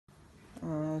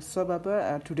So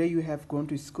Baba, today you have gone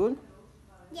to school.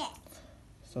 Yes.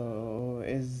 So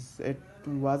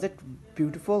was it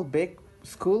beautiful big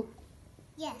school?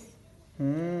 Yes.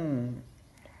 Hmm.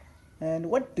 And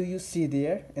what do you see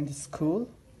there in the school?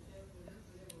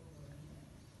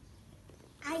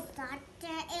 I thought the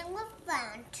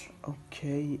elephant.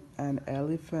 Okay, an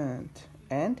elephant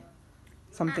and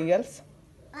something else.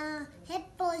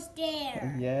 Hippo's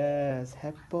there. Yes,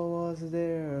 hippo was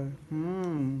there.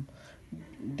 Hmm.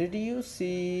 Did you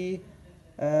see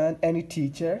any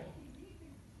teacher?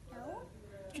 No.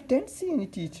 You didn't see any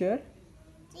teacher.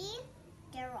 See?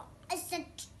 There are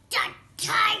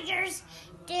tigers.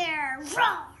 There.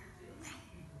 Roar.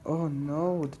 Oh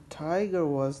no, the tiger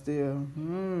was there.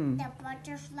 Hmm. The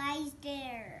butterflies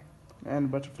there.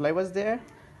 And butterfly was there.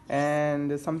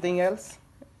 And something else,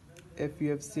 if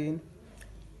you have seen.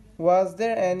 Was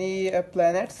there any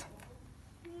planets?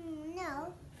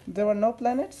 No. There were no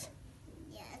planets?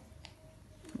 Yes.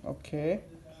 Okay.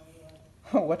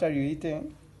 What are you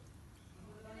eating?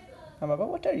 Baba,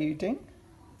 what are you eating?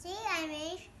 See, I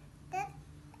made the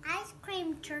ice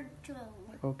cream turtle.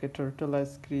 Okay, turtle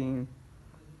ice cream.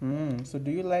 So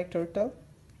do you like turtle?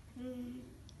 Mm.